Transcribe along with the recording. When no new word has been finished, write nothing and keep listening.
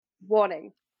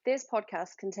Warning, this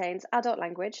podcast contains adult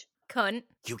language, Cunt.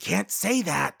 You can't say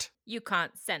that. You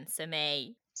can't censor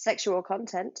me. sexual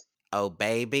content, Oh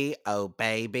baby, oh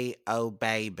baby, oh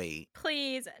baby.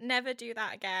 Please never do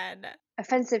that again.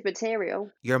 offensive material,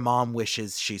 Your mom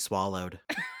wishes she swallowed.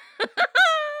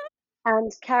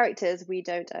 and characters we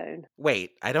don't own.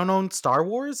 Wait, I don't own Star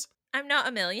Wars? I'm not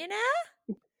a millionaire.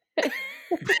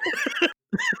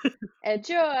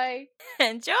 Enjoy!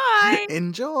 Enjoy.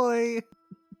 Enjoy.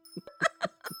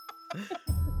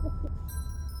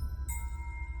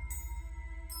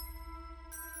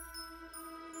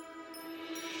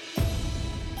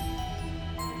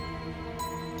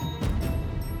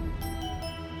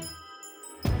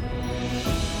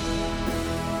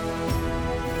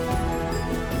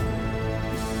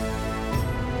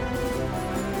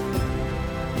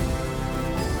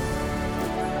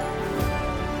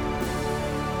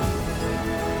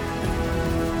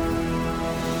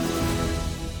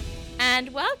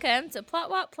 And welcome to Plot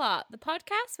What Plot, the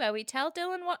podcast where we tell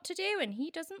Dylan what to do and he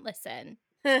doesn't listen.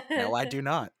 No, I do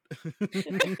not.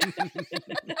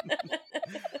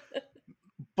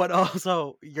 But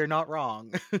also, you're not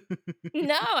wrong.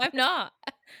 No, I'm not.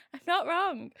 I'm not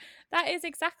wrong. That is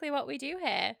exactly what we do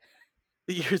here.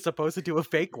 You're supposed to do a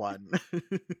fake one.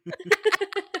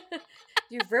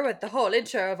 You've ruined the whole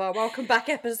intro of our welcome back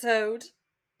episode.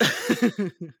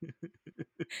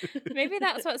 Maybe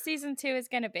that's what season 2 is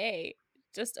going to be.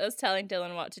 Just us telling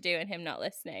Dylan what to do and him not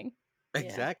listening.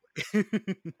 Exactly.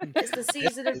 It's the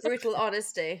season of brutal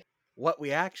honesty. What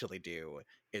we actually do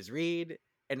is read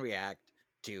and react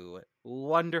to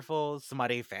wonderful,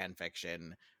 smutty fan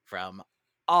fiction from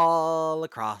all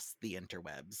across the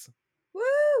interwebs. Woo!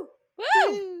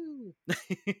 Woo!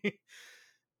 Woo!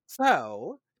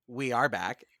 So, we are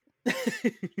back.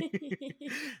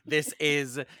 This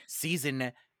is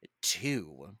season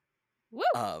 2 Woo!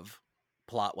 of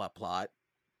Plot What Plot.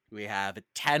 We have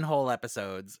 10 whole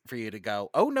episodes for you to go.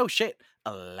 Oh, no shit.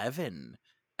 11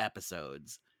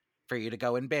 episodes for you to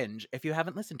go and binge if you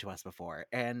haven't listened to us before.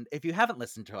 And if you haven't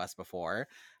listened to us before,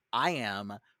 I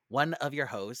am one of your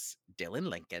hosts, Dylan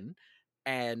Lincoln,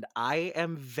 and I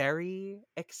am very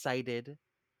excited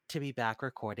to be back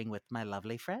recording with my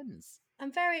lovely friends.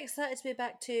 I'm very excited to be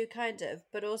back too, kind of,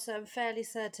 but also I'm fairly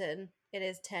certain it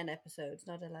is 10 episodes,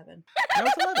 not 11. No,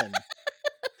 it's 11.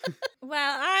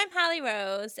 Well, I'm Hallie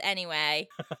Rose anyway.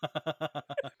 And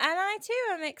I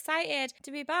too am excited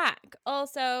to be back.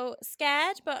 Also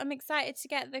scared, but I'm excited to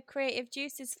get the creative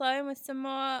juices flowing with some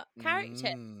more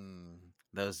character.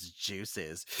 Those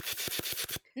juices.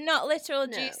 Not literal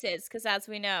No. juices, because as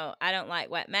we know, I don't like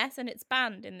wet mess and it's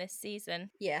banned in this season.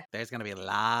 Yeah. There's going to be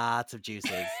lots of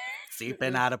juices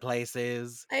seeping out of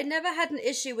places. I never had an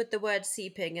issue with the word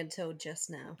seeping until just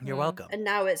now. You're welcome. And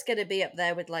now it's going to be up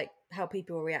there with like how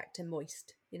people react to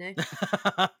moist, you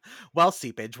know? Well,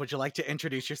 Seepage, would you like to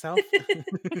introduce yourself?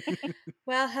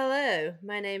 Well, hello.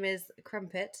 My name is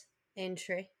Crumpet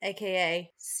Aintree, aka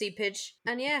Seepage.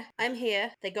 And yeah, I'm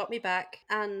here. They got me back.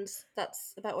 And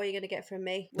that's about all you're going to get from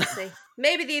me. We'll see.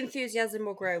 Maybe the enthusiasm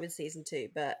will grow with season 2,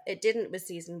 but it didn't with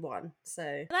season 1.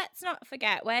 So Let's not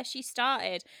forget where she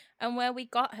started and where we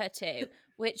got her to,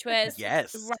 which was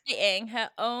Yes. writing her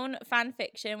own fan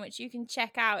fiction, which you can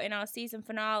check out in our season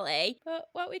finale. But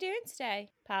what are we doing today,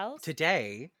 pals?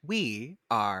 Today, we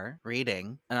are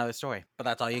reading another story, but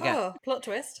that's all you get. Oh, plot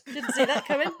twist. Didn't see that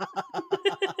coming.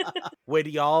 Would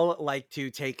y'all like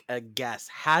to take a guess,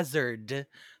 hazard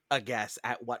a guess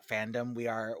at what fandom we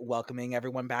are welcoming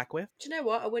everyone back with? Do you know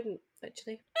what? I wouldn't,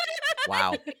 actually.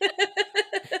 Wow. What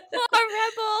a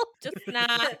rebel! Just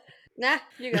nah. Nah,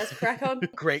 you guys crack on.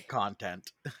 Great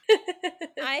content.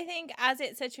 I think as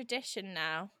it's a tradition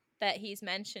now that he's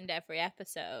mentioned every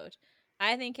episode,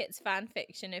 I think it's fan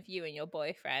fiction of you and your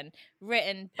boyfriend,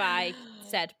 written by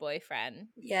said boyfriend.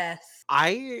 Yes.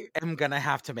 I am gonna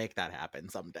have to make that happen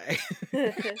someday.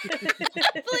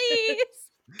 Please,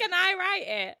 can I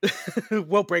write it?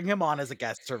 We'll bring him on as a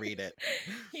guest to read it.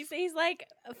 He's like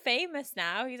famous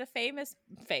now. He's a famous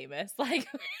like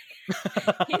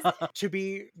To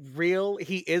be real,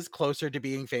 he is closer to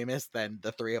being famous than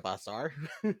the three of us are.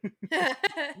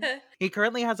 He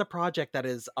currently has a project that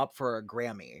is up for a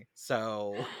Grammy.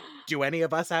 So, do any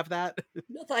of us have that?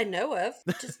 Not that I know of.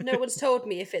 Just no one's told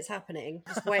me if it's happening.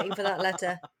 Just waiting for that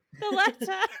letter. the letter. Is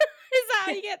that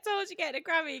how you get told you get a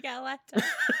Grammy? You get a letter.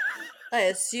 I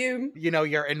assume. You know,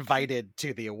 you're invited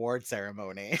to the award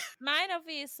ceremony. Mine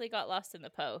obviously got lost in the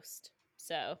post.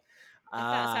 So if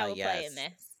that's how we're playing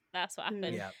this. That's what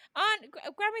happened. Yeah.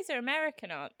 Grammys are American,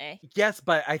 aren't they? Yes,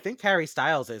 but I think Harry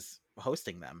Styles is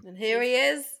hosting them. And here he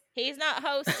is. He's not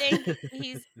hosting.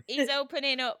 he's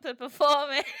opening up the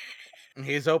performance.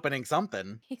 He's opening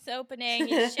something. He's opening,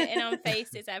 he's shitting on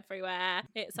faces everywhere.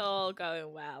 It's all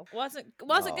going well. Wasn't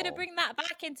gonna Oh. bring that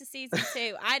back into season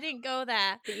 2. I didn't go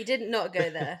there. But you did not go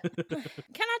there.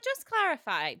 Can I just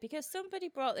clarify? Because somebody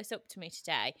brought this up to me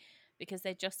today because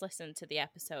they just listened to the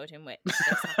episode in which this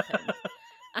happened.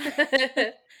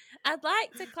 I'd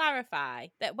like to clarify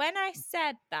that when I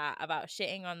said that about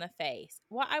shitting on the face,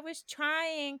 what I was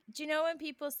trying, do you know when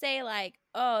people say like,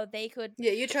 oh, they could,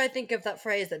 Yeah, you try to think of that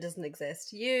phrase that doesn't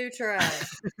exist. You try.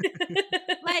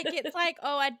 like, it's like,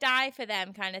 oh, I'd die for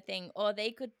them kind of thing, or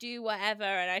they could do whatever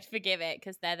and I'd forgive it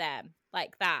because they're them,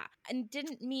 like that. And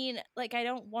didn't mean, like, I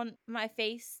don't want my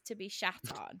face to be shat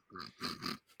on.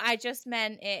 I just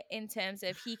meant it in terms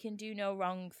of he can do no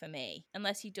wrong for me.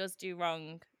 Unless he does do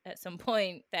wrong at some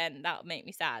point, then that'll make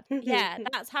me sad. Yeah,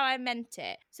 that's how I meant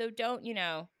it. So don't,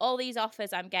 all these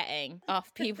offers I'm getting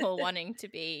off people wanting to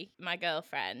be my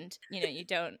girlfriend, you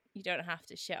don't have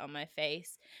to shit on my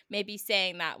face. Maybe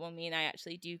saying that will mean I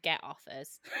actually do get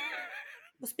offers.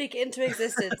 We'll speak it into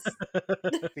existence.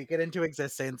 Speak it into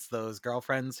existence, those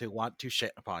girlfriends who want to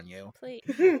shit upon you. Please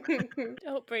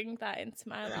don't bring that into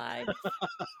my life.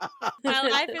 My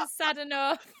life is sad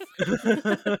enough.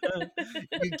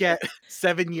 You get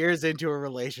 7 years into a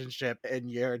relationship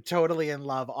and you're totally in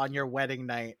love. On your wedding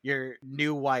night, your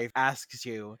new wife asks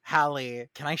you, Hallie,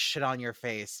 can I shit on your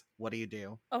face? What do you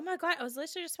do? Oh my God, I was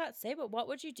literally just about to say, but what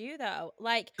would you do though?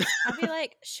 Like, I'd be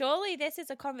like, surely this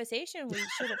is a conversation we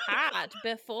should have had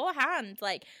beforehand.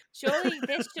 Like, surely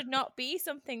this should not be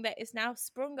something that is now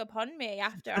sprung upon me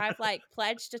after I've like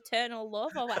pledged eternal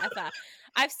love or whatever.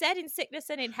 I've said in sickness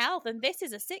and in health, and this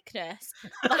is a sickness.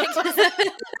 Like,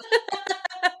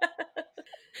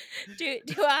 do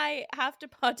I have to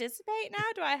participate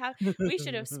now? We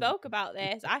should have spoke about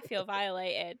this. I feel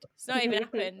violated. It's not even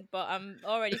happened, but I'm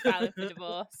already filing for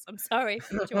divorce. I'm sorry,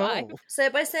 future wife. So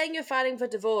by saying you're filing for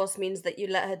divorce means that you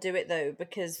let her do it though,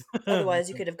 because otherwise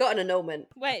you could have gotten an annulment.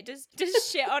 Wait, does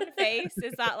shit on face,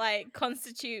 is that like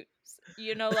constitutes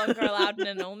you're no longer allowed an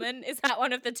annulment? Is that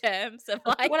one of the terms of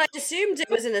like? Well, I assumed it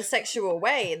was in a sexual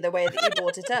way, in the way that you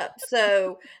brought it up.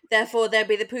 So therefore there'd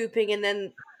be the pooping and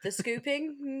then the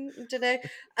scooping. I don't know.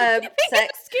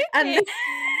 Sex.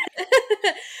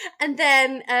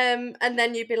 And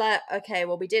then you'd be like, okay,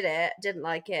 well, we did it, didn't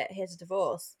like it, here's a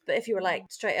divorce. But if you were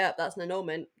like straight up, that's an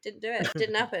annulment, didn't do it,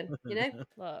 didn't happen,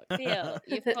 Look, Theo,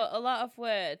 you've put a lot of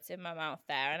words in my mouth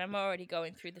there, and I'm already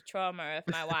going through the trauma of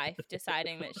my wife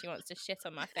deciding that she wants to shit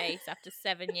on my face after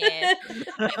 7 years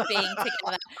of being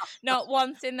together. Not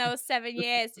once in those 7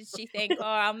 years did she think, oh,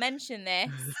 I'll mention this.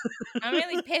 I'm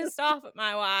really pissed off at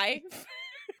my wife.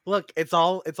 Look, it's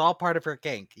all part of her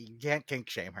kink. You can't kink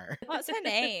shame her. What's her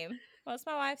name? What's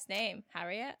my wife's name?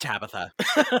 Harriet? Tabitha.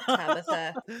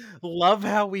 Tabitha. Love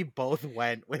how we both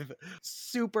went with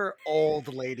super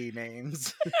old lady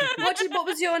names. What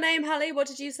was your name, Hallie? What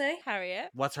did you say? Harriet.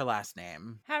 What's her last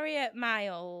name? Harriet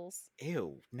Miles.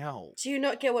 Ew, no. Do you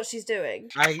not get what she's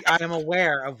doing? I am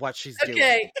aware of what she's doing,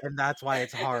 Okay. and that's why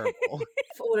it's horrible.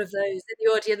 For all of those in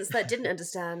the audience that didn't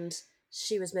understand,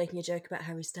 she was making a joke about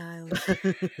Harry Styles.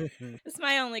 It's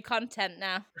my only content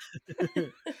now.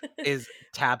 Is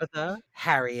Tabitha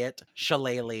Harriet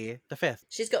Shillelagh the Fifth.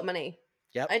 She's got money.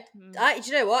 Yep. Do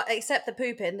you know what? Except the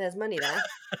pooping, there's money there.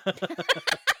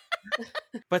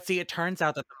 But see, it turns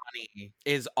out that the money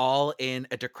is all in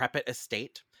a decrepit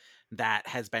estate that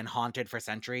has been haunted for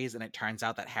centuries, and it turns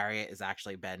out that Harriet has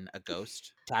actually been a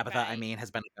ghost. Tabitha, I Right. mean,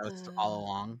 has been a ghost all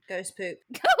along. Ghost poop.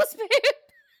 Ghost poop.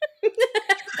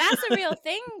 That's a real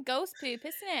thing, ghost poop,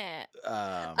 isn't it?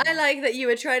 I like that you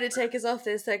were trying to take us off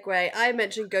this segue. I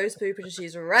mentioned ghost poop and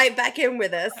she's right back in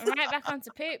with us. Right back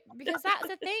onto poop, because that's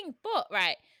the thing. But,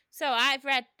 right, so I've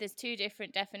read there's 2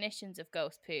 different definitions of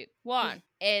ghost poop. One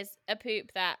is a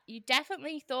poop that you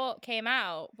definitely thought came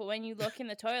out, but when you look in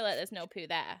the toilet, there's no poo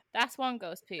there. That's one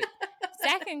ghost poop.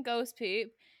 Second ghost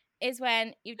poop is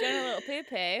when you've done a little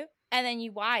poo-poo, and then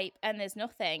you wipe and there's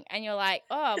nothing, and you're like,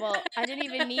 oh, well, I didn't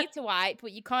even need to wipe,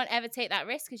 but you can't ever take that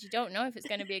risk because you don't know if it's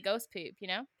going to be a ghost poop, you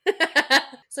know?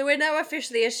 So we're now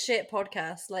officially a shit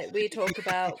podcast. Like, we talk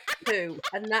about poo,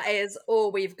 and that is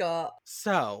all we've got.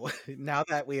 So, now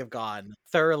that we have gone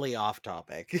thoroughly off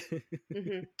topic,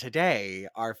 Mhm. today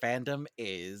our fandom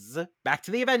is back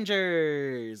to the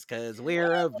Avengers, because we're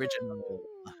original.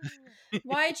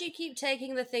 Why do you keep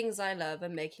taking the things I love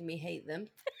and making me hate them?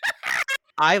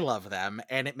 I love them,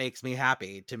 and it makes me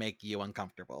happy to make you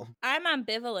uncomfortable. I'm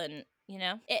ambivalent, you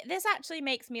know? This actually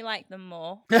makes me like them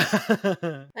more.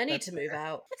 I need to move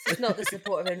out. This is not the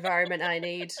supportive environment I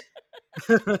need.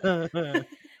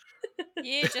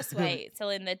 You just wait till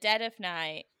in the dead of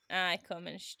night I come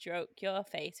and stroke your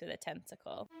face with a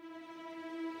tentacle.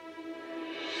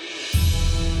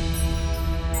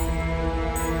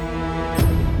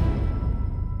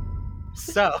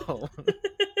 So,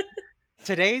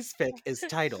 today's fic is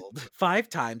titled 5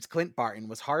 Times Clint Barton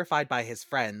Was Horrified by His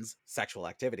Friends' Sexual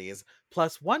Activities,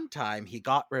 plus 1 Time He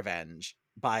Got Revenge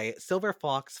by Silver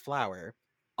Fox Flower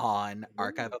on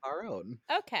Archive of Our Own.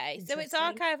 Okay, so it's Interesting.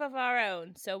 Archive of Our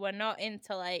Own, so we're not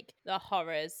into like the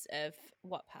horrors of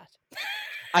Wattpad.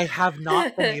 I have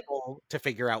not been able to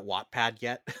figure out Wattpad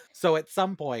yet. So at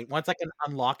some point, once I can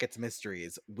unlock its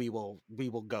mysteries, we will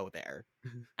go there.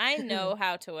 I know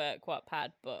how to work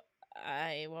Wattpad, but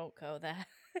I won't go there.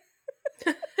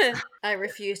 I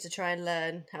refuse to try and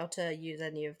learn how to use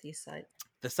any of these sites.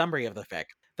 The summary of the fic.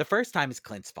 The first time is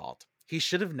Clint's fault. He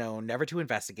should have known never to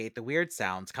investigate the weird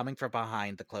sounds coming from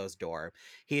behind the closed door.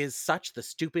 He is such the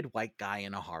stupid white guy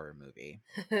in a horror movie.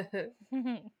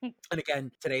 And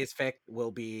again, today's fic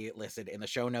will be listed in the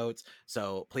show notes.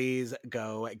 So please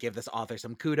go give this author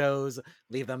some kudos,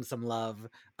 leave them some love.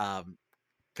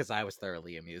 Because I was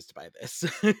thoroughly amused by this.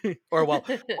 Or, well,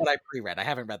 what I pre-read. I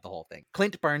haven't read the whole thing.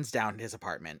 Clint burns down his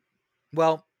apartment.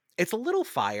 Well, it's a little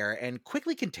fire and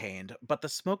quickly contained, but the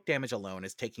smoke damage alone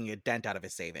is taking a dent out of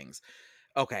his savings.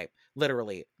 Okay,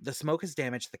 literally, the smoke has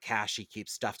damaged the cash he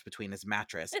keeps stuffed between his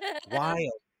mattress.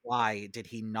 Why did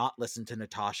he not listen to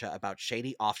Natasha about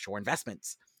shady offshore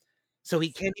investments? So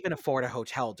he can't even afford a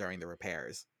hotel during the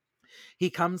repairs. He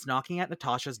comes knocking at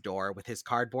Natasha's door with his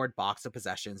cardboard box of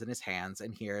possessions in his hands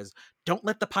and hears, "Don't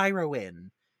let the pyro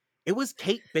in." "It was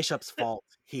Kate Bishop's fault,"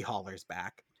 he hollers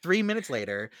back. 3 minutes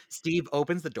later, Steve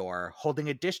opens the door, holding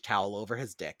a dish towel over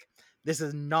his dick. This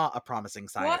is not a promising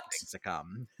sign of What? things to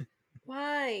come.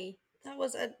 Why? That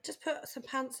was just put some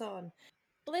pants on.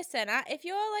 Listen, if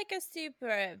you're like a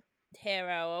super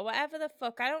hero or whatever the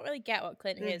fuck, I don't really get what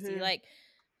Clint is. He Mhm. like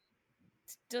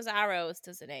does arrows,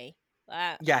 doesn't he?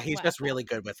 Yeah, he's just whatever. really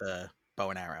good with a bow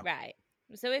and arrow. Right.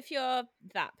 So if you're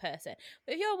that person,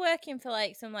 but if you're working for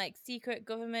like some like secret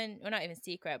government, well not even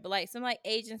secret, but like some like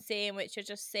agency in which you're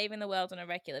just saving the world on a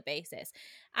regular basis,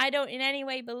 I don't in any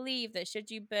way believe that should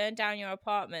you burn down your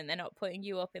apartment, they're not putting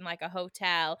you up in like a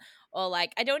hotel, or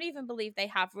like I don't even believe they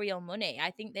have real money.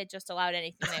 I think they're just allowed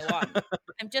anything they want.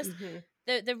 I'm just Mhm.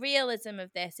 the realism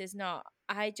of this is not.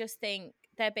 I just think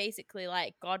they're basically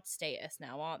like God status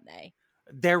now, aren't they?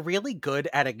 They're really good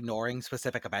at ignoring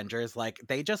specific Avengers. Like,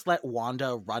 they just let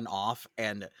Wanda run off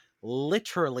and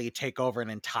literally take over an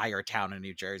entire town in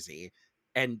New Jersey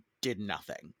and did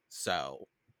nothing. So,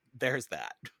 there's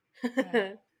that.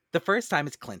 The first time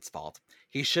is Clint's fault.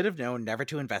 He should have known never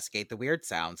to investigate the weird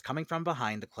sounds coming from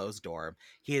behind the closed door.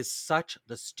 He is such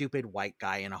the stupid white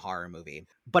guy in a horror movie.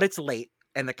 But it's late,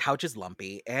 and the couch is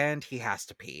lumpy, and he has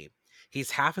to pee.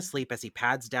 He's half asleep as he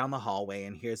pads down the hallway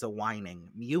and hears a whining,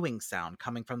 mewing sound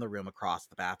coming from the room across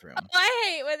the bathroom. Oh, I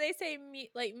hate when they say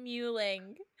like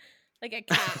mewling, like a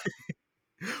cat.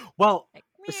 Well, Like,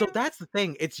 so meow, that's the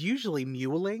thing. It's usually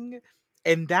mewling,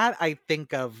 and that I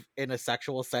think of in a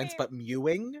sexual sense, meow. but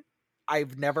mewing,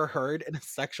 I've never heard in a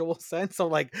sexual sense. So,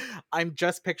 like, I'm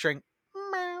just picturing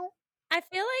meow. I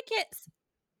feel like it's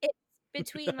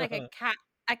between like a cat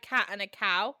and a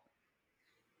cow.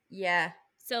 Yeah.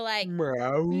 So like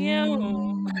Meow.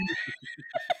 meow.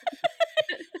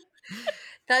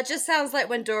 That just sounds like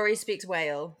when Dory speaks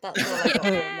whale. That's all I got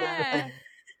from that.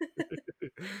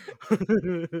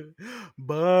 Yeah.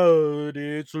 But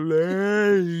it's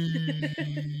late.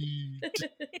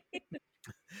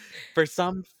 For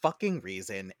some fucking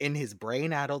reason, in his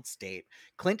brain-addled state,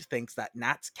 Clint thinks that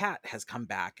Nat's cat has come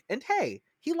back, and hey,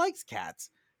 he likes cats.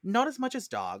 Not as much as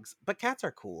dogs, but cats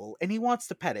are cool, and he wants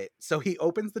to pet it, so he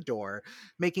opens the door,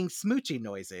 making smoochy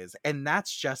noises, and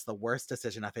that's just the worst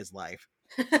decision of his life.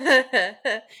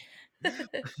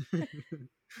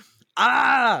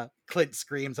 Ah! Clint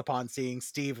screams upon seeing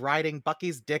Steve riding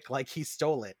Bucky's dick like he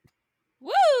stole it.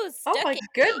 Woo! Oh my Stuck it.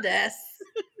 goodness.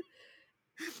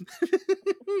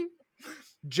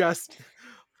 Just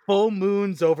full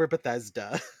moons over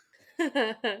Bethesda.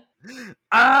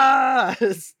 Ah!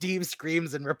 Steve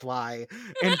screams in reply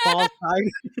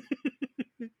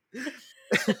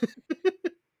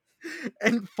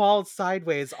and falls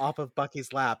sideways off of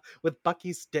Bucky's lap with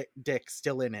Bucky's dick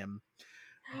still in him.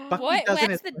 Bucky What? doesn't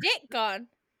Where's the dick gone?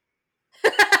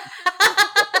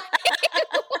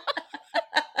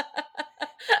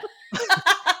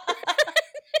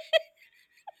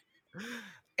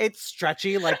 It's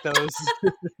stretchy like those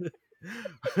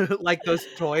like those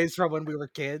toys from when we were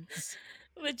kids.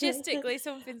 Logistically,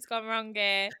 something's gone wrong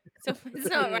here. Something's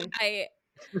not right.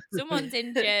 Someone's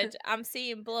injured. I'm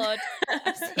seeing blood.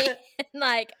 I'm seeing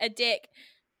like a dick.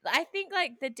 I think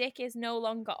like the dick is no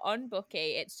longer on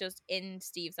Bucky. It's just in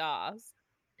Steve's arse.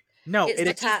 No, It's it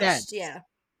attached, extends. yeah.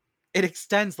 It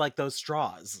extends like those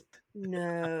straws.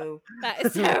 No. That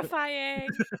is terrifying.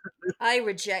 I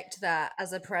reject that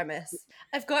as a premise.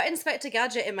 I've got Inspector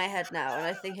Gadget in my head now, and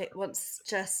I think it's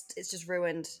just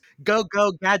ruined. Go,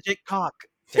 go, gadget cock.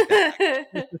 Take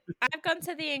that. I've gone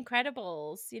to the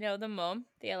Incredibles. You know, the mum,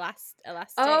 the elastic.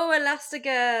 Oh,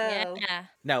 Elastigirl. Yeah.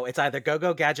 No, it's either go,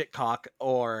 go, gadget cock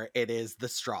or it is the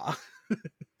straw.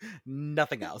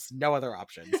 Nothing else. No other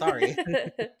option. Sorry.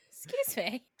 Excuse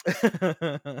me.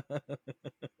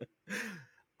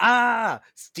 Ah!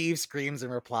 Steve screams in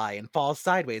reply and falls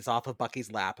sideways off of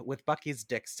Bucky's lap with Bucky's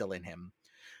dick still in him.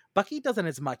 Bucky doesn't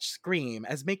as much scream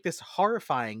as make this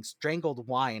horrifying strangled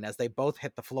whine as they both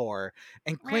hit the floor,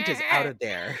 and Clint is out of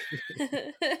there.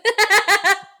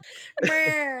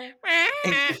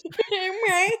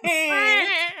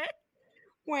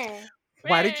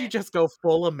 Why did you just go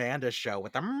full Amanda show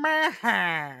with the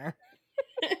meh?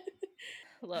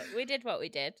 Look, we did what we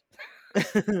did.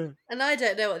 And I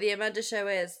don't know what the Amanda Show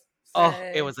is. Oh,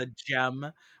 it so- was a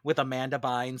gem with Amanda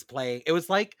Bynes playing. It was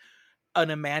like an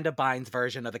Amanda Bynes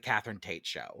version of the Catherine Tate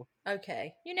show.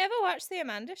 Okay. You never watched the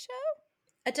Amanda Show?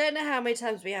 I don't know how many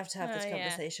times we have to have this Oh, yeah.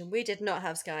 conversation. We did not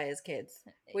have Sky as kids.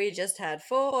 We just had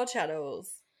 4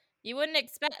 channels. You wouldn't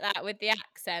expect that with the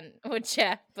accent, would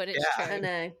you? But it's Yeah. true.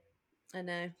 I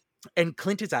know. And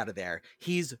Clint is out of there.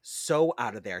 He's so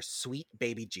out of there, sweet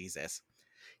baby Jesus.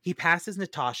 He passes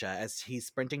Natasha as he's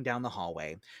sprinting down the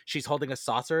hallway. She's holding a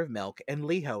saucer of milk, and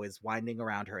Leho is winding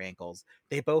around her ankles.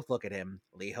 They both look at him.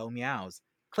 Leho meows.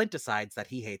 Clint decides that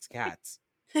he hates cats.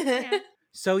 Yeah.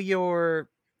 So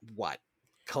you're, what,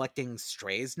 collecting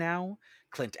strays now?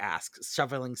 Clint asks,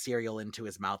 shoveling cereal into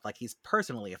his mouth like he's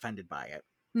personally offended by it.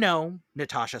 No,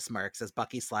 Natasha smirks as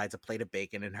Bucky slides a plate of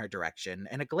bacon in her direction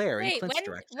and a glare in Wait, Clint's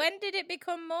direction. when did it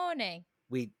become morning?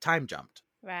 We time jumped.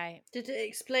 Right. Did it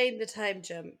explain the time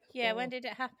jump? Yeah, or- when did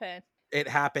it happen? It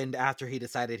happened after he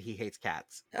decided he hates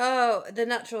cats. Oh, the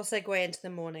natural segue into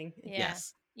the morning. Yeah.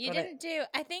 Yes. You Got it. didn't do.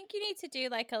 I think you need to do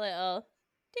like a little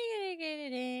ding ding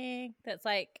ding ding. That's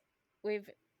like we've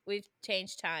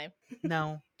changed time.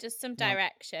 No. Just some No.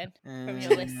 direction from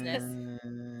your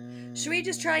listeners. Should we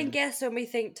just try and guess when we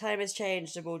think time has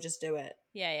changed and we'll just do it?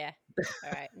 Yeah.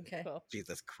 All right. Okay. Cool.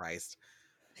 Jesus Christ.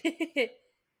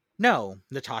 No,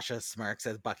 Natasha smirks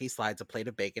as Bucky slides a plate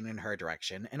of bacon in her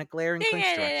direction and a glare in Clint's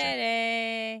direction.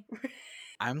 Ding-a-ding-a-ding.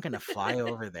 I'm gonna fly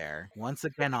over there once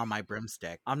again on my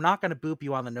broomstick. I'm not gonna boop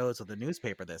you on the nose with a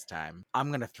newspaper this time.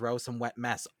 I'm gonna throw some wet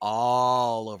mess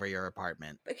all over your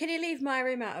apartment. But can you leave my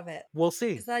room out of it? We'll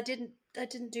see. Because I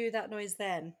didn't do that noise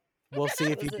then. We'll see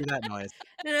if you Was do it- that noise.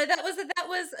 No, that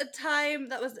was a time,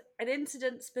 that was an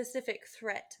incident specific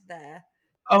threat there.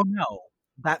 Oh no,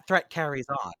 that threat carries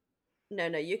on. No,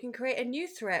 you can create a new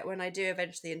threat when I do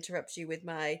eventually interrupt you with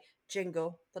my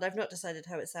jingle, but I've not decided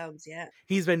how it sounds yet.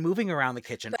 He's been moving around the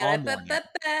kitchen all morning.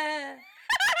 Ba-da-ba-ba-ba.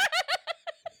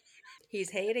 He's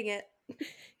hating it.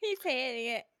 He's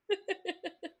hating it.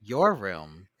 Your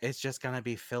room is just gonna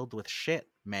be filled with shit,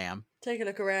 ma'am. Take a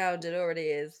look around, it already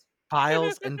is.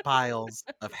 Piles and piles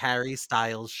of Harry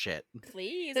Styles shit.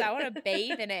 Please, I want to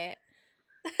bathe in it.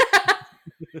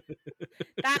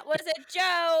 That was a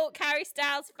joke, Harry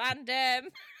Styles fandom.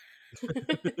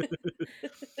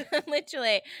 I'm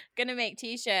literally gonna make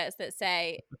t-shirts that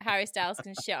say Harry Styles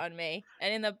can shit on me,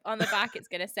 and on the back it's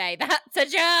gonna say that's a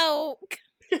joke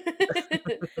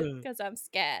because I'm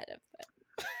scared of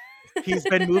it. He's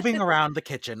been moving around the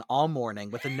kitchen all morning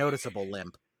with a noticeable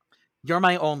limp. You're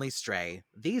my only stray.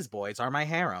 These boys are my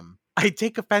harem. I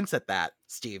take offense at that,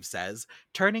 Steve says,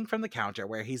 turning from the counter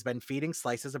where he's been feeding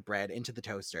slices of bread into the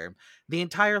toaster. The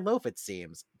entire loaf, it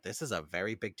seems. This is a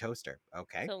very big toaster,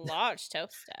 okay? It's a large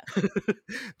toaster.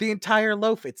 The entire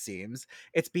loaf, it seems.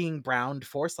 It's being browned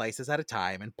 4 slices at a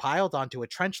time and piled onto a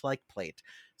trench-like plate.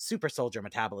 Super soldier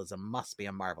metabolism must be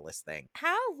a marvelous thing.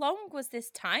 How long was this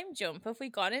time jump? Have we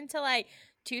gone into like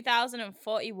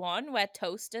 2041 where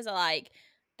toasters are like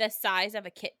the size of a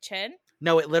kitchen?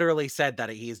 No, it literally said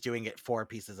that he's doing it 4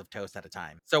 pieces of toast at a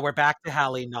time. So we're back to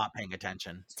Hallie not paying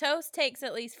attention. Toast takes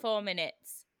at least 4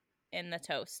 minutes in the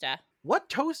toaster. What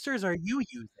toasters are you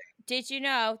using? Did you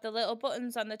know the little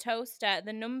buttons on the toaster,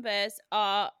 the numbers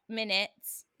are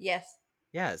minutes? Yes.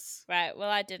 Yes. Right,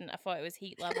 well, I didn't. I thought it was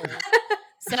heat levels.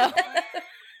 So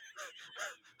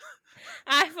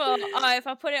I thought, oh, if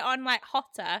I put it on like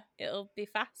hotter, it'll be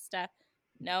faster.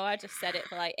 No, I just set it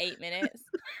for like 8 minutes.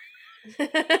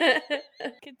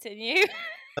 Continue.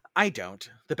 I don't.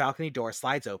 The balcony door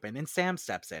slides open and Sam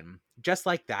steps in. Just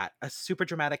like that, a super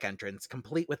dramatic entrance,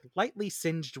 complete with lightly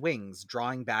singed wings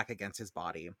drawing back against his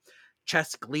body.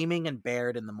 Chest gleaming and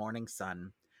bared in the morning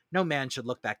sun. No man should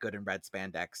look that good in red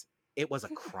spandex. It was a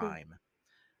crime.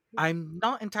 I'm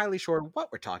not entirely sure what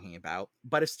we're talking about,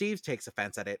 but if Steve takes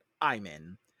offense at it, I'm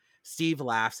in. Steve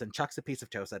laughs and chucks a piece of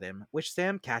toast at him, which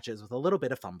Sam catches with a little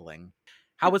bit of fumbling.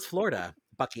 How was Florida?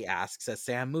 Bucky asks as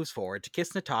Sam moves forward to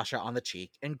kiss Natasha on the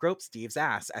cheek and grope Steve's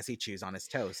ass as he chews on his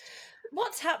toast.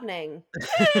 What's happening?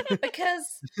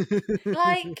 Because,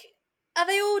 like, are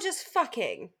they all just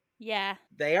fucking? Yeah.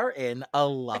 They are in a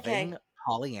loving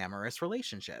polyamorous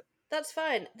relationship. That's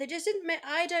fine. They just didn't.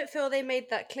 I don't feel they made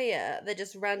that clear. They're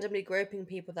just randomly groping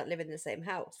people that live in the same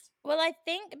house. Well, I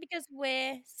think because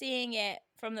we're seeing it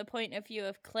from the point of view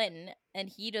of Clinton, and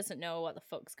he doesn't know what the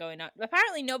fuck's going on.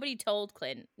 Apparently, nobody told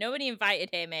Clint. Nobody invited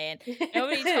him in.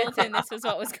 Nobody told him this was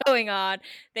what was going on.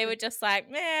 They were just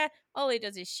like, meh, all he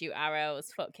does is shoot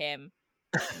arrows. Fuck him.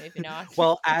 Moving on.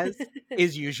 Well, as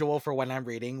is usual for when I'm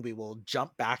reading, we will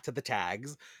jump back to the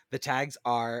tags. The tags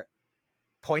are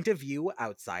point of view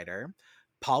outsider,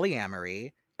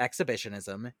 polyamory,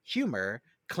 exhibitionism, humor,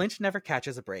 Clint never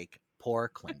catches a break. Poor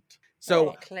Clint.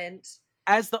 So, Oh, Clint.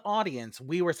 as the audience,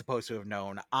 we were supposed to have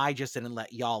known. I just didn't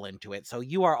let y'all into it. So,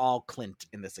 you are all Clint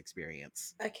in this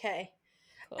experience. Okay.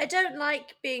 Cool. I don't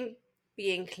like being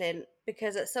Clint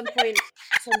because at some point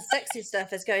some sexy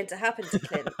stuff is going to happen to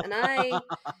Clint, and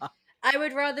I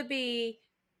would rather be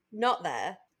not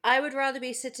there. I would rather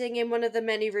be sitting in one of the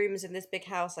many rooms in this big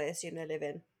house I assume they live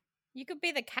in. You could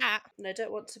be the cat. And I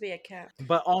don't want to be a cat.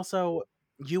 But also,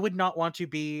 you would not want to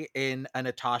be in a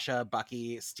Natasha,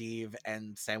 Bucky, Steve,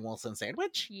 and Sam Wilson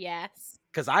sandwich? Yes.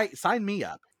 Because sign me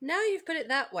up. Now you've put it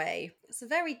that way, it's a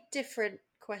very different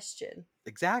question.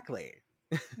 Exactly.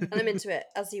 And I'm into it,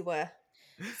 as you were.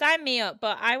 Sign me up,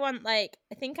 but I want I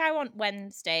think I want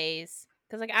Wednesdays.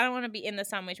 Because I don't want to be in the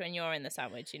sandwich when you're in the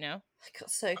sandwich, you know? I got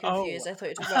so confused. Oh. I thought you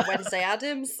were talking about Wednesday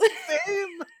Addams.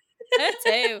 Same. Her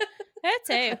too. Her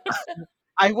too.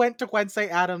 I went to Wednesday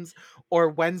Addams or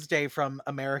Wednesday from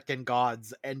American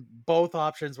Gods, and both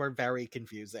options were very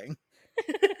confusing.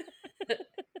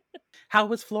 How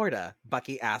was Florida?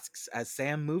 Bucky asks as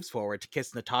Sam moves forward to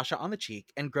kiss Natasha on the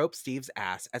cheek and grope Steve's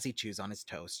ass as he chews on his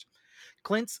toast.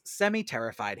 Clint's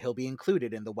semi-terrified he'll be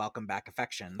included in the welcome back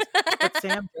affections,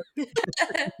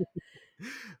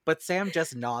 but Sam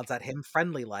just nods at him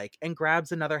friendly-like and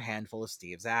grabs another handful of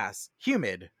Steve's ass.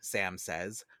 Humid, Sam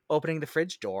says, opening the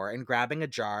fridge door and grabbing a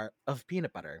jar of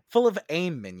peanut butter, full of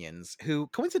AIM minions, who,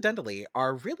 coincidentally,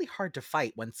 are really hard to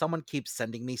fight when someone keeps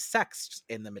sending me sexts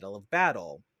in the middle of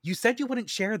battle. You said you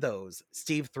wouldn't share those.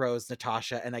 Steve throws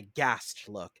Natasha an aghast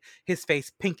look, his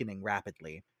face pinkening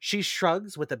rapidly. She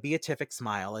shrugs with a beatific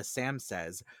smile as Sam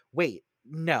says, wait,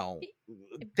 no.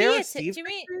 There are Steve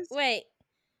pictures? Wait.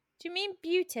 Do you mean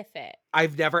beautifit?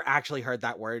 I've never actually heard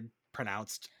that word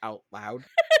pronounced out loud.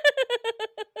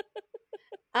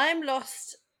 I'm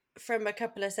lost from a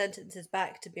couple of sentences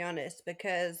back, to be honest,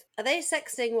 because are they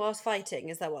sexting whilst fighting?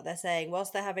 Is that what they're saying?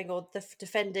 Whilst they're having all the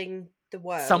defending the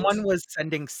world? Someone was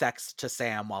sending sex to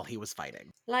Sam while he was fighting.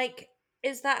 Like,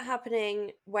 is that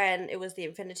happening when it was the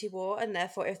Infinity War, and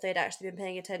therefore if they'd actually been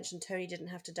paying attention, Tony didn't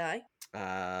have to die?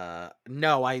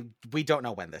 No, we don't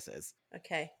know when this is.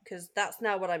 Okay, because that's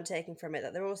now what I'm taking from it,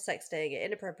 that they're all sexting at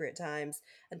inappropriate times,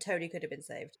 and Tony could have been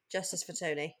saved. Justice for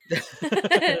Tony.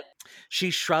 She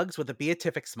shrugs with a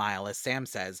beatific smile as Sam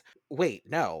says, wait,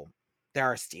 no. There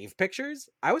are Steve pictures?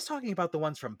 I was talking about the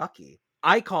ones from Bucky.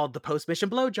 I called the post-mission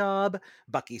blowjob,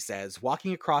 Bucky says,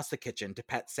 walking across the kitchen to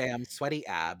pet Sam's sweaty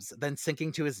abs, then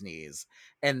sinking to his knees.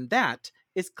 And that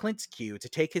is Clint's cue to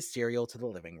take his cereal to the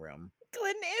living room.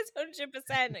 Clint is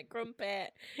 100%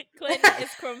 Crumpet. Clint is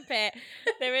Crumpet.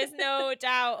 There is no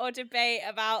doubt or debate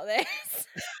about this.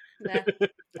 No,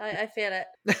 I feel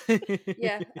it.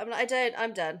 Yeah,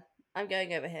 I'm done. I'm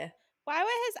going over here. Why were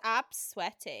his abs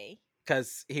sweaty?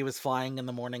 Because he was flying in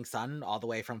the morning sun all the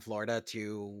way from Florida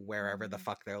to wherever the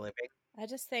fuck they're living. I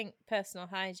just think personal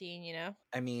hygiene, you know?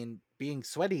 I mean, being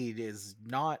sweaty is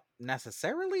not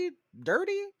necessarily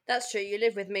dirty. That's true. You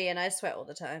live with me and I sweat all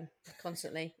the time.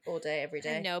 Constantly. All day, every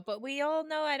day. I know, but we all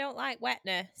know I don't like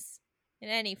wetness in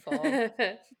any form.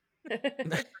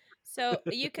 So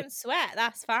you can sweat,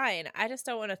 that's fine. I just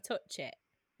don't want to touch it,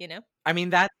 you know? I mean,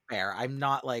 that's fair. I'm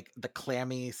not like the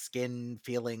clammy skin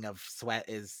feeling of sweat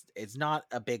is not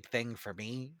a big thing for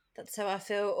me. That's how I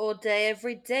feel all day,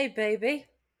 every day, baby.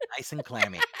 Nice and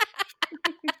clammy.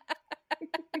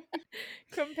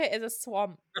 Crumpet is a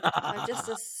swamp. I'm just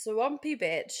a swampy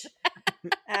bitch.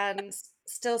 And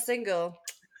still single.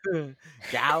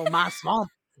 Gal my swamp.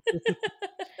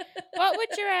 What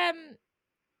would your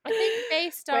I think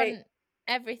based on Wait.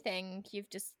 everything we've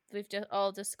just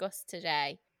all discussed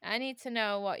today, I need to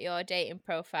know what your dating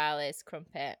profile is,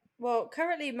 Crumpet. Well,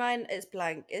 currently mine is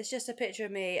blank. It's just a picture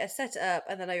of me. I set it up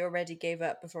and then I already gave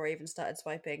up before I even started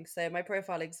swiping. So my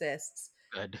profile exists.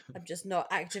 Good. I'm just not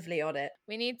actively on it.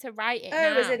 We need to write it Oh,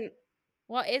 now. as in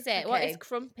What is it? What is Okay.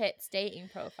 Crumpet's dating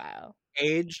profile?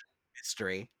 Age,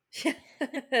 mystery,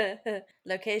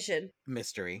 location,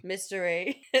 mystery.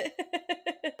 mystery.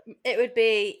 It would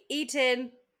be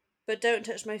eating, but don't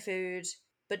touch my food,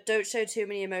 but don't show too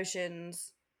many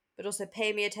emotions, but also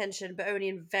pay me attention, but only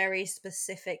in very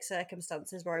specific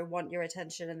circumstances where I want your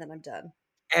attention and then I'm done.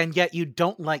 And yet you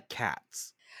don't like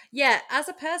cats. Yeah, as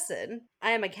a person,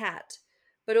 I am a cat,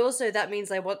 but also that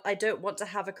means I don't want to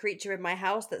have a creature in my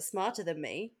house that's smarter than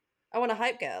me. I want a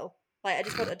hype girl. Like I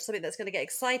just want something that's going to get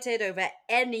excited over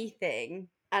anything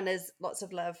and there's lots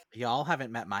of love. Y'all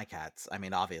haven't met my cats. I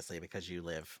mean, obviously, because you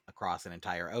live across an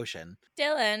entire ocean.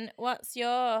 Dylan, what's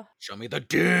your... Show me the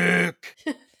dick!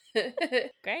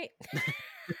 Great.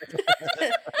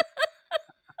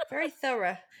 Very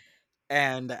thorough.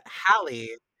 And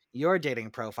Hallie, your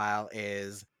dating profile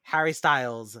is Harry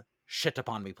Styles, shit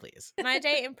upon me, please. My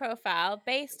dating profile,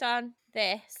 based on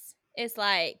this, is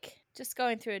like just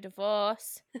going through a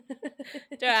divorce.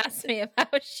 Don't ask me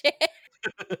about shit.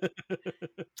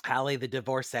 Hallie, the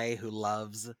divorcee who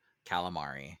loves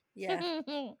calamari. Yeah.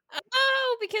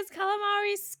 Oh, because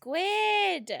calamari's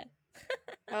squid.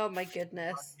 Oh my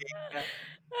goodness.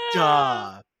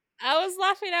 Duh. I was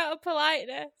laughing out of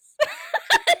politeness.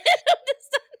 I didn't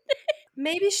understand.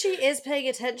 Maybe she is paying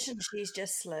attention, she's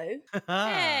just slow.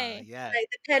 Hey. Yeah. Like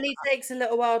the penny takes a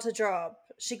little while to drop.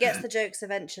 She gets the jokes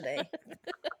eventually.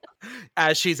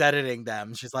 As she's editing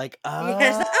them, she's like,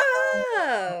 Yes.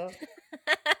 Oh.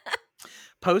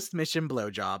 Post-mission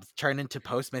blowjobs turn into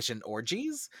post-mission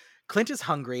orgies. Clint is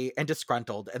hungry and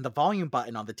disgruntled, and the volume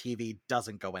button on the TV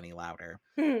doesn't go any louder.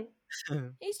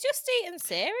 He's just eating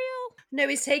cereal. No,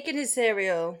 he's taken his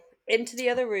cereal into the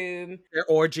other room. They're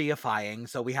orgyifying,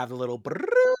 so we have a little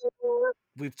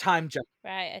we've time jumped.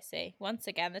 Right, I see. Once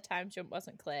again, the time jump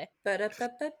wasn't clear.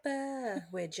 Ba-da-ba-ba-ba.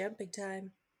 We're jumping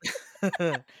time.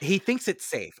 He thinks it's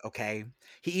safe, okay?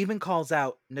 He even calls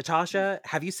out, Natasha,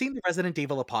 have you seen the Resident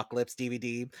Evil Apocalypse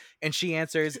DVD? And she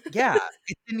answers, yeah,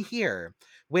 it's in here.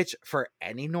 Which, for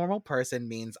any normal person,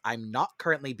 means I'm not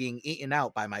currently being eaten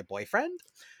out by my boyfriend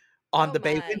on Oh the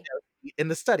bay my. window in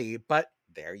the study, but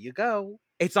there you go.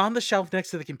 It's on the shelf next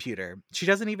to the computer. She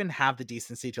doesn't even have the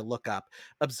decency to look up,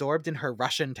 absorbed in her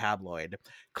Russian tabloid.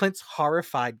 Clint's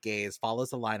horrified gaze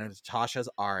follows the line of Natasha's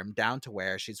arm down to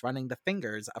where she's running the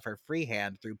fingers of her free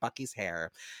hand through Bucky's hair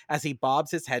as he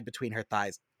bobs his head between her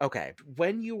thighs. Okay,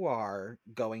 when you are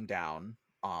going down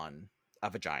on a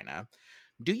vagina,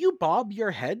 do you bob your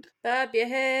head? Bob your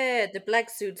head. The black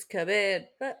suits come in.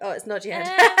 Oh, it's not your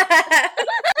head.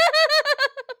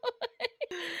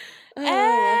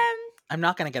 Oh. I'm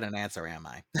not going to get an answer, am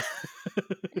I?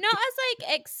 Not as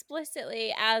like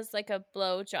explicitly as like a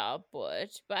blowjob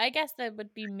would, but I guess there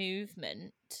would be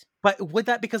movement. But would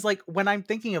that, because like when I'm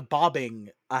thinking of bobbing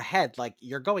a head, like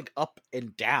you're going up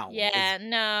and down. Yeah,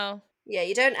 no. Yeah,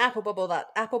 you don't apple bubble that.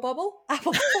 Apple bubble?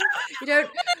 Apple bubble? You don't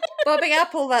bobbing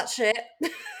apple that shit.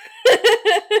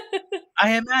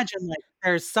 I imagine like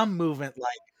there's some movement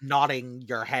like nodding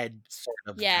your head sort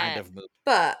of kind of movement.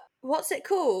 But what's it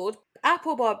called?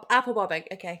 Apple bobbing.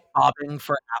 Okay. Bobbing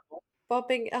for apple.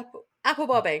 Bobbing apple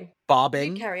bobbing. You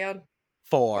Bobbing carry on.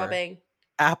 for Bobbing.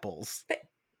 apples.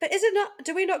 But is it not,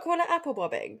 do we not call it apple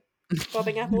bobbing?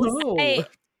 Bobbing apples? No. Hey,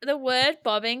 the word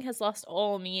bobbing has lost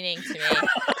all meaning to me.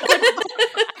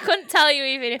 I couldn't tell you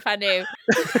even if I knew.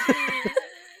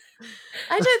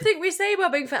 I don't think we say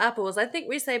bobbing for apples. I think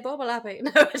we say bobble-apping.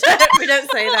 No, we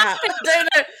don't say that. I don't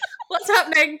know. What's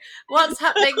happening? What's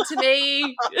happening to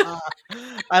me?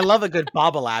 I love a good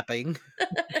bobble-apping.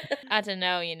 I don't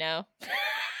know, you know.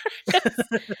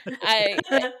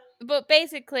 But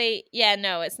basically, yeah,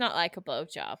 no, it's not like a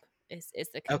blowjob. Is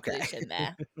the conclusion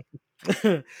there.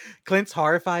 Clint's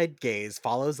horrified gaze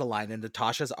follows the line in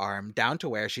Natasha's arm down to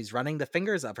where she's running the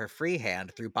fingers of her free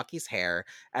hand through Bucky's hair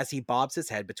as he bobs his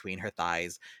head between her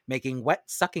thighs, making wet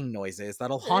sucking noises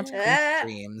that'll haunt Clint's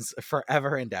dreams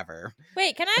forever and ever.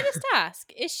 Wait, can I just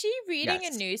ask, is she reading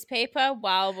Yes. a newspaper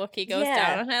while Bucky goes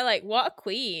down on her? Like, what a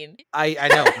queen. I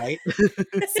know, right?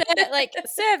 Like,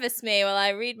 service me while I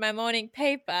read my morning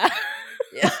paper.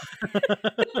 Yeah.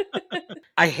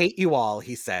 I hate you all,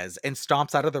 he says, and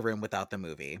stomps out of the room without the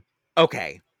movie.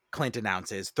 Okay, Clint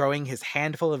announces, throwing his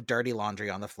handful of dirty laundry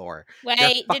on the floor. Wait,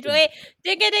 did fucking- we?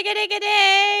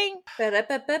 Ding-a-ding-a-ding-a-ding!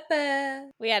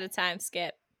 Ba-da-ba-ba-ba. We had a time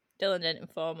skip. Dylan didn't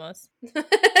inform us.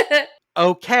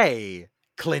 Okay,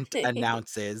 Clint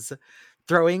announces,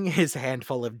 throwing his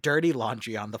handful of dirty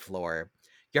laundry on the floor.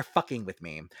 You're fucking with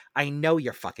me. I know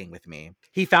you're fucking with me.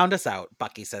 He found us out,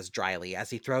 Bucky says dryly as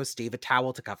he throws Steve a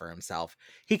towel to cover himself.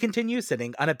 He continues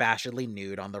sitting unabashedly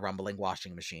nude on the rumbling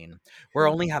washing machine. We're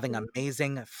only having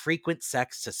amazing, frequent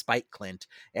sex to spite Clint.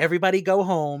 Everybody go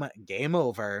home. Game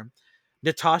over.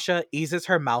 Natasha eases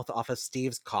her mouth off of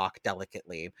Steve's cock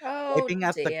delicately, Oh wiping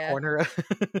at the dear. corner of...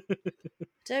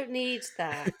 Don't need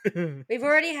that. We've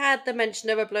already had the mention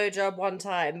of a blowjob one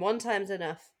time. One time's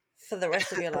enough for the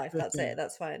rest of your life. That's it.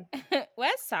 That's fine.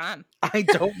 Where's Sam? I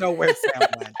don't know where Sam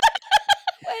went.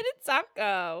 Where did Sam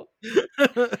go?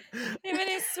 Him and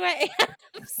his sweaty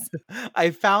abs. I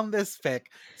found this fic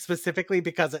specifically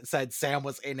because it said Sam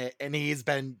was in it and he's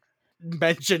been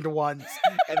mentioned once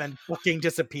and then fucking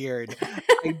disappeared.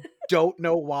 I don't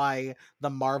know why the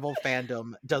Marvel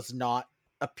fandom does not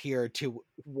appear to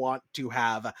want to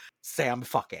have Sam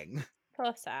fucking.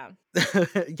 Poor Sam.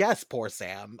 Yes, poor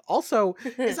Sam. Also,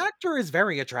 his actor is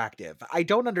very attractive. I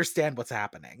don't understand what's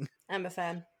happening. I'm a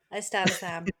fan. I stand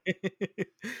Sam.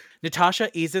 Natasha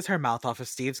eases her mouth off of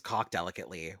Steve's cock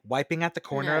delicately, wiping at the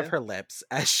corner of No. her lips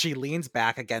as she leans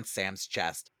back against Sam's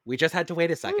chest. We just had to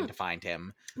wait a second to find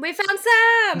him. We found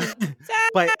Sam! Sam!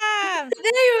 But There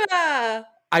you are!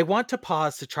 I want to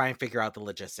pause to try and figure out the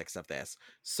logistics of this.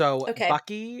 So Okay.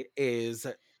 Bucky is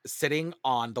sitting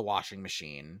on the washing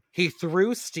machine. He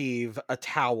threw Steve a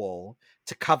towel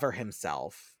to cover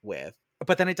himself with,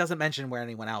 but then it doesn't mention where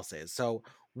anyone else is. So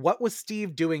what was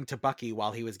Steve doing to Bucky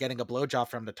while he was getting a blowjob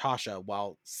from Natasha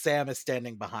while Sam is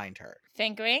standing behind her?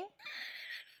 Fingering?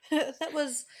 That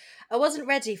was... I wasn't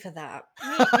ready for that.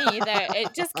 Me neither.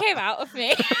 It just came out of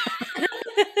me.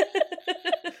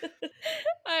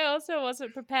 I also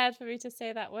wasn't prepared for me to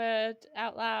say that word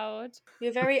out loud.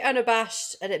 You're very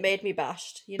unabashed, and it made me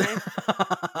bashed, you know?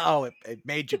 Oh, it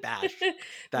made you bash.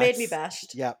 Made me That's-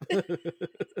 bashed. Yep.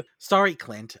 Sorry,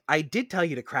 Clint. I did tell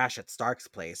you to crash at Stark's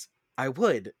place. I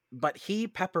would, but he,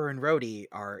 Pepper, and Rhodey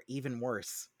are even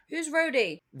worse. Who's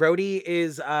Rhodey? Rhodey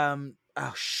is,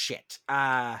 oh shit.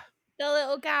 The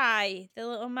little guy, the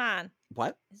little man.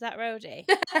 What? Is that Rhodey?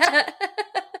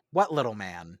 What little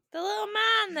man? The little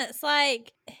man that's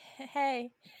like,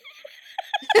 hey.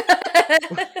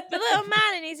 The little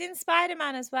man, and he's in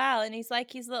Spider-Man as well, and he's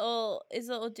like his little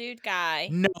dude guy.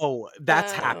 No,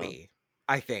 that's Oh. Happy.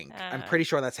 I think. I'm Oh. pretty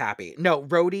sure that's Happy. No,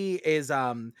 Rhodey is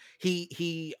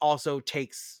he also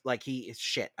takes like he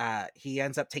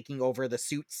ends up taking over the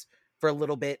suits for a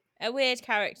little bit. A weird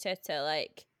character to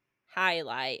like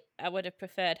highlight. I would have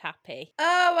preferred Happy.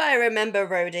 Oh, I remember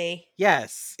Rhodey.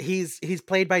 Yes, he's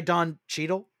played by Don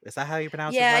Cheadle. Is that how you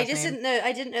pronounce Yeah, I his last just name? didn't know.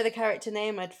 I didn't know the character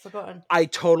name. I'd forgotten. I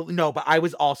totally no, but I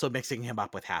was also mixing him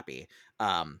up with Happy.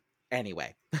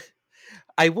 Anyway.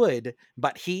 I would,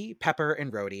 but he, Pepper,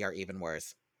 and Rhodey are even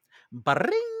worse.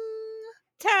 Bring.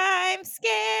 Time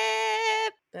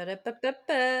skip.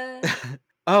 Ba-da-ba-ba-ba.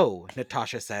 Oh,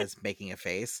 Natasha says, making a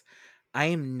face. I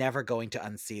am never going to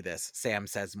unsee this, Sam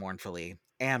says mournfully.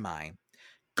 Am I?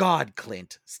 God,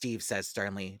 Clint, Steve says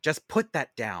sternly. Just put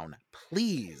that down,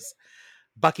 please.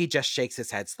 Bucky just shakes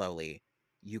his head slowly.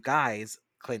 You guys,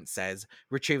 Clint says,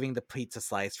 retrieving the pizza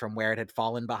slice from where it had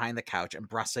fallen behind the couch and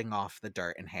brushing off the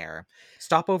dirt and hair.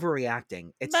 Stop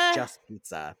overreacting. It's Bah. just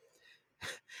pizza.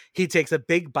 He takes a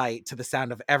big bite to the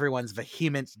sound of everyone's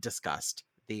vehement disgust.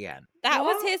 The end. That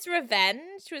was What? his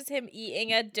revenge, was him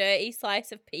eating a dirty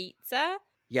slice of pizza.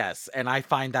 Yes, and I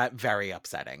find that very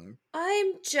upsetting.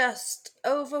 I'm just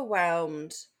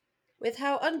overwhelmed with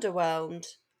how underwhelmed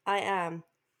I am.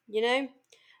 You know?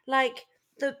 Like,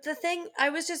 the thing, I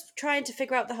was just trying to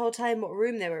figure out the whole time what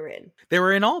room they were in. They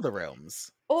were in all the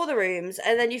rooms. All the rooms,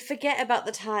 and then you forget about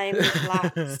the time with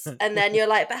lapse, and then you're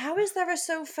like, but how is there a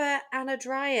sofa and a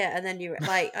dryer? And then you're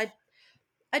like,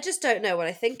 I just don't know what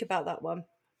I think about that one.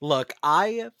 Look,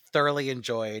 I thoroughly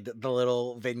enjoyed the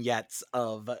little vignettes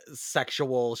of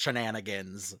sexual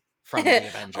shenanigans from the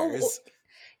Avengers.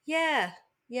 Yeah,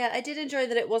 I did enjoy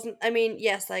that it wasn't. I mean,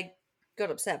 yes, I got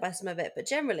upset by some of it, but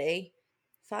generally,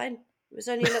 fine. It was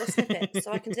only a little snippet,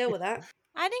 so I can deal with that.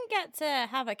 I didn't get to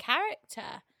have a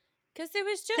character because there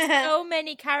was just so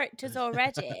many characters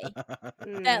already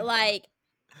Mm. that like,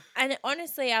 and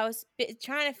honestly, I was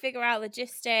trying to figure out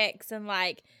logistics and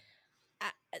like,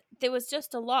 there was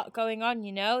just a lot going on,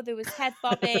 you know? There was head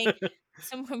bobbing,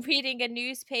 someone reading a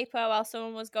newspaper while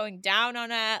someone was going down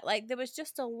on it. Like, there was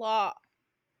just a lot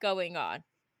going on. And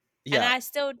Yeah, I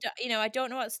still, I don't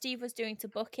know what Steve was doing to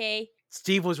Bucky.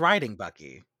 Steve was riding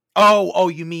Bucky. Oh,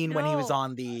 you mean when he was No.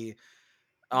 on the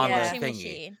Yeah. the Washing thingy?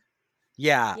 machine.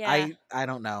 Yeah, Yeah. I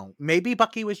don't know. Maybe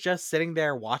Bucky was just sitting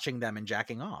there watching them and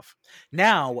jacking off.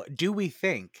 Now, do we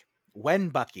think when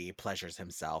Bucky pleasures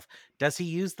himself, does he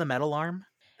use the metal arm?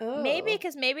 Maybe Oh.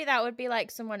 because maybe that would be like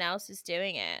someone else is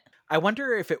doing it. I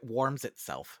wonder if it warms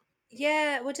itself.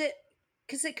 Yeah, would it?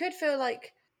 Because it could feel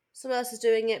like someone else is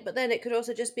doing it, but then it could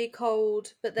also just be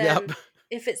cold. But then Yep.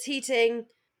 if it's heating,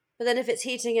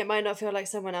 it might not feel like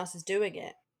someone else is doing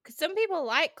it. Because some people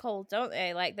like cold, don't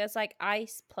they? Like there's like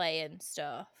ice play and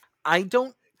stuff. I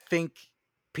don't think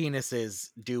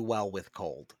penises do well with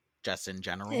cold, just in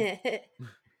general.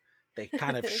 They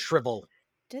kind of shrivel.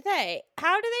 Do they?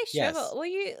 How do they Yes. shrivel? Will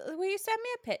you send me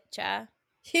a picture?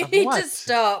 You Of need what? to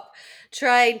stop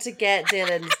trying to get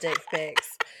Dylan's dick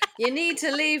pics. You need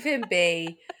to leave him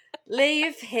be.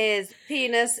 Leave his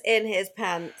penis in his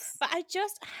pants. But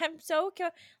I'm so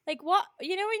curious. Like what,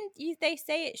 when they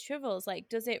say it shrivels, like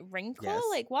does it wrinkle? Yes.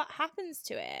 Like what happens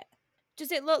to it?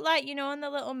 Does it look like, in The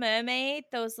Little Mermaid,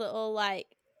 those little like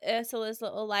Ursula's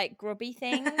little like grubby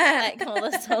things, like all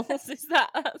the souls?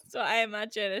 That's what I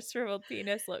imagine a shriveled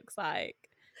penis looks like.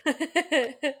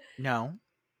 No.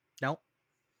 Nope.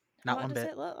 Not What one does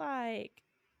bit. it look like?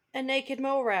 A naked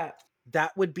mole rat.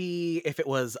 That would be if it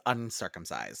was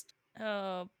uncircumcised.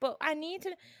 Oh, but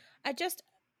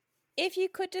if you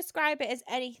could describe it as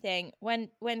anything, when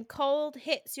cold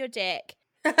hits your dick,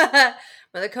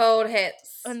 When the cold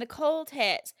hits. when the cold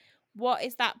hits, what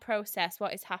is that process?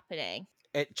 What is happening?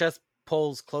 It just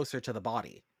pulls closer to the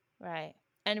body. Right.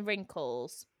 And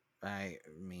wrinkles. I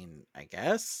mean, I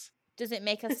guess. Does it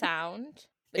make a sound?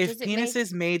 If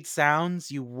penises made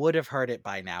sounds, you would have heard it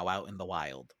by now out in the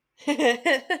wild.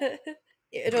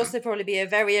 It'd also probably be a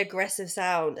very aggressive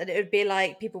sound, and it would be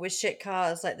like people with shit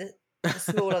cars, like the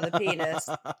smaller the penis,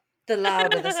 the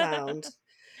louder the sound.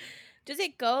 Does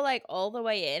it go like all the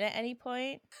way in at any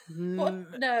point?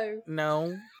 Mm, No.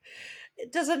 no.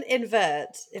 It doesn't invert,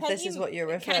 if Can this is you- what you're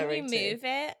referring Can you move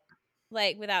it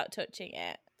like without touching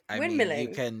it? I mean, you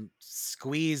Windmilling. can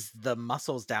squeeze the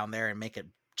muscles down there and make it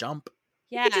jump.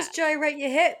 Yeah. You could just gyrate your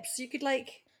hips. You could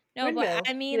No, windmill, but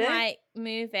I mean, you know? like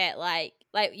move it like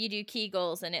you do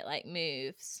Kegels and it like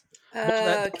moves. Well,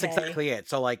 that's Okay. exactly it.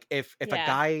 So, like, if a Yeah.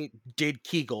 guy did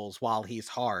Kegels while he's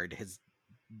hard, his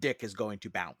dick is going to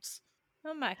bounce.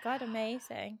 Oh my god,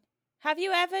 amazing! Have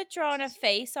you ever drawn a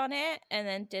face on it and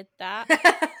then did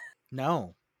that?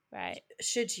 No. Right.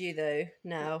 Should you though?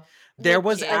 No. There Would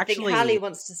was you? I think actually Hallie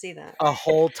wants to see that. a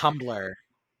whole Tumblr.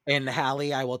 And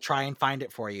Hallie, I will try and find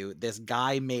it for you. This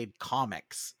guy made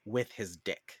comics with his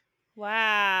dick.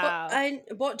 Wow.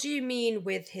 What do you mean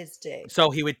with his dick? So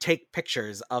he would take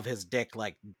pictures of his dick,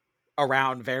 like,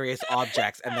 around various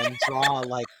objects and then draw,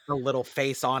 like, a little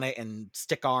face on it and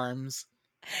stick arms.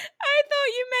 I thought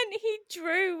you meant he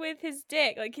drew with his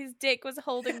dick, like his dick was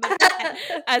holding the pen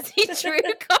as he drew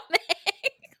comics.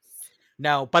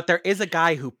 No, but there is a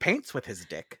guy who paints with his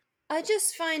dick. I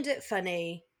just find it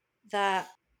funny that,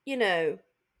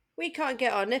 we can't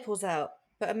get our nipples out,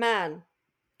 but a man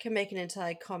can make an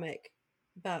entire comic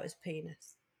about his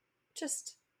penis.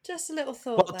 Just a little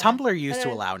thought. Well, there. Tumblr used I to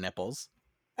don't- allow nipples.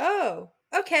 Oh,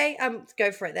 okay.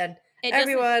 Go for it then.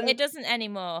 Everyone, it doesn't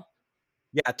anymore.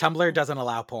 Yeah, Tumblr doesn't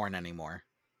allow porn anymore.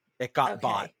 It got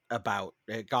Okay.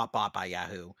 bought by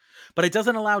Yahoo. But it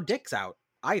doesn't allow dicks out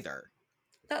either.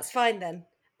 That's fine then.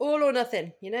 All or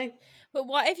nothing, But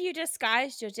what if you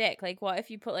disguised your dick? Like, what if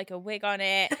you put like a wig on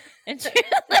it and drew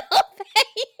a little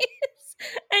face?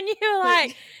 And you're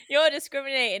like, you're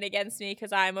discriminating against me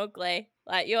because I'm ugly.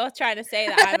 Like, you're trying to say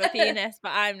that I'm a penis,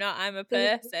 but I'm not. I'm a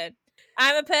person.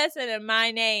 I'm a person, and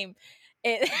my name.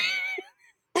 Is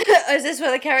this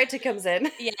where the character comes in?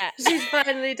 Yeah. She's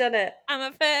finally done it.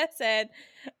 I'm a person.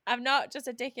 I'm not just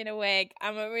a dick in a wig.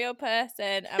 I'm a real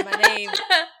person, and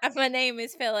my name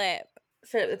is Philip.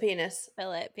 Philip the penis.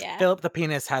 Philip, yeah. Philip the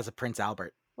penis has a Prince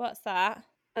Albert. What's that?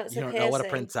 That's You a don't know what a piercing.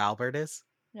 Prince Albert is?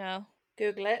 No.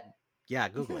 Google it. Yeah,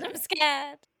 Google I'm it.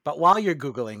 scared. But while you're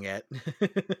Googling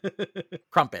it,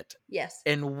 Crumpet, Yes.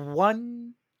 in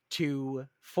 1, 2,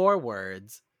 4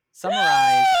 words,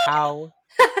 summarize how...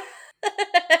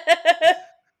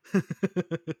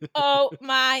 Oh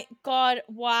my god,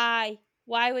 why?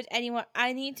 Why would anyone?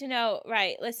 I need to know.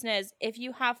 Right, listeners, if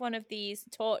you have one of these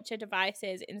torture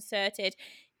devices inserted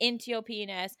into your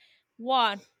penis,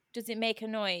 1, does it make a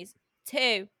noise?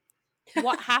 2,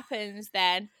 what happens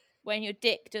then when your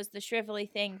dick does the shrivelly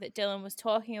thing that Dylan was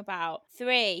talking about?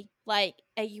 3, like,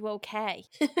 are you okay?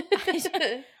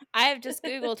 I have just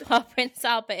Googled what Prince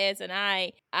Albert is, and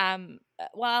I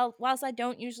whilst I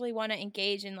don't usually want to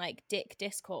engage in like dick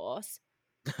discourse,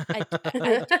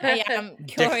 I am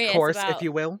curious discourse, about if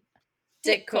you will.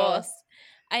 Dick course.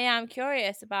 I am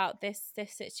curious about this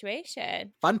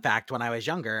situation. Fun fact, when I was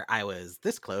younger, I was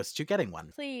this close to getting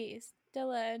one. Please,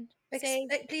 Dylan. See?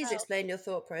 Please Oh. explain your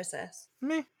thought process.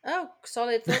 Meh. Oh,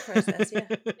 solid thought process, yeah.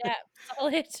 Yeah,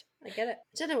 solid. I get it.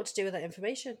 I don't know what to do with that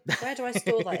information. Where do I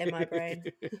store that in my brain?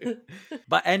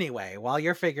 But anyway, while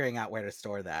you're figuring out where to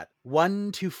store that,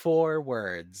 1 to 4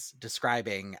 words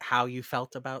describing how you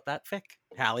felt about that fic.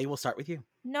 Hallie, we'll start with you.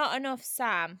 Not enough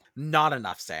Sam. Not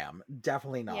enough, Sam.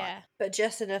 Definitely not. Yeah. But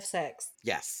just enough sex.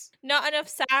 Yes. Not enough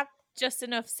Sam, just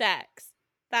enough sex.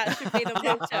 That should be the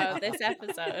motto of this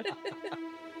episode.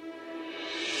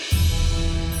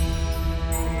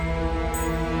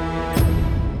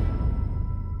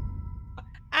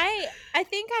 I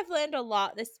think I've learned a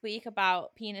lot this week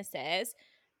about penises.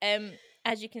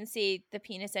 As you can see, the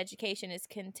penis education is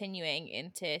continuing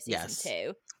into season Yes.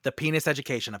 2. The penis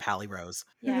education of Hallie Rose.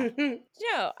 Yeah.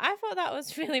 I thought that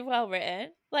was really well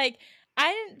written. Like,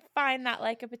 I didn't find that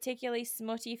like a particularly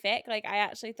smutty fic. Like, I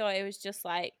actually thought it was just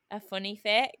like a funny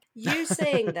fic. You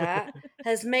saying that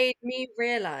has made me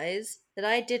realize that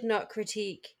I did not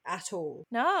critique at all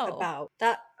No. about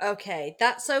that. Okay,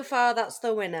 that so far, that's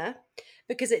the winner.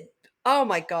 Because oh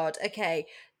my God, okay.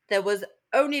 There was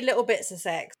only little bits of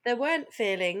sex. There weren't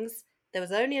feelings. There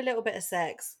was only a little bit of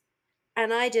sex.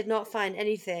 And I did not find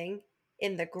anything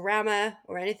in the grammar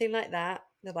or anything like that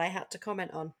I had to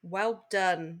comment on. Well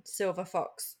done, Silver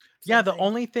Fox. Yeah, the something.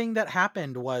 only thing that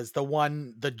happened was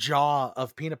the jaw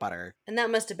of peanut butter. And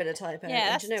that must have been a typo. Yeah, and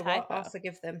that's do you know a what? I'll typo.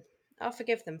 forgive them. I'll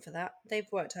forgive them for that. They've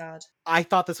worked hard. I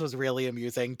thought this was really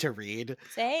amusing to read.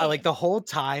 Same. Like the whole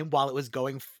time while it was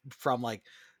going from like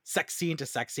sex scene to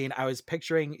sex scene, I was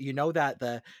picturing, that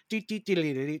the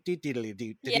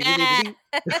Yeah.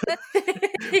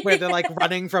 where they're like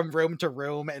running from room to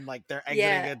room and like they're exiting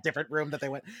Yeah. a different room that they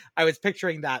went. I was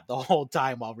picturing that the whole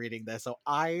time while reading this. So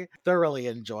I thoroughly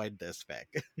enjoyed this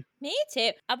fic. Me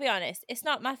too. I'll be honest, it's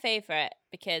not my favorite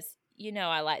because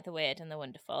I like the weird and the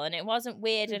wonderful, and it wasn't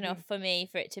weird enough for me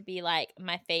for it to be like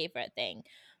my favorite thing.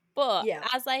 But Yeah.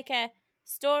 as like a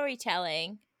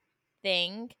storytelling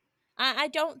thing, I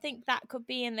don't think that could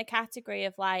be in the category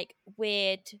of like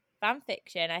weird fan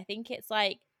fiction. I think it's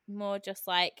like more just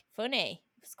like funny.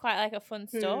 It's quite like a fun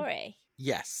story.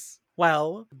 Yes.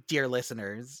 Well, dear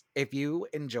listeners, if you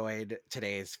enjoyed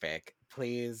today's fic,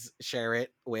 please share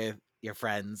it with your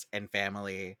friends and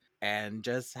family and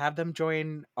just have them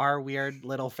join our weird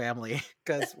little family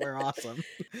because we're awesome.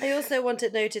 I also want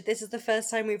it noted, this is the first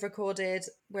time we've recorded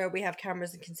where we have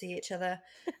cameras and can see each other.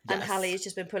 And Yes. Hallie has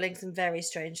just been pulling some very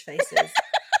strange faces.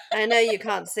 I know you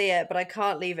can't see it, but I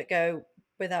can't leave it go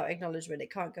without acknowledgement.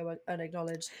 It can't go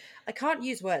unacknowledged. I can't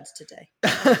use words today.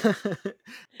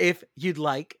 If you'd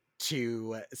like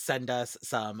to send us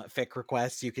some fic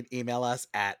requests, you can email us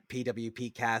at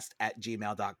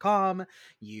pwpcast@gmail.com.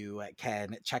 You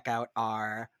can check out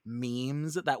our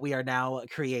memes that we are now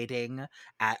creating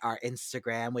at our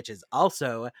Instagram, which is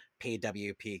also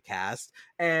pwpcast.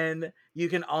 And you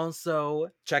can also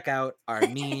check out our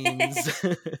memes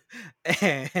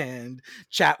and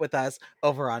chat with us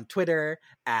over on Twitter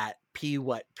at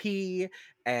pwhatp.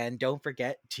 And don't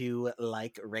forget to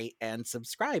like, rate, and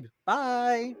subscribe.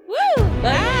 Bye. Woo!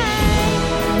 Bye!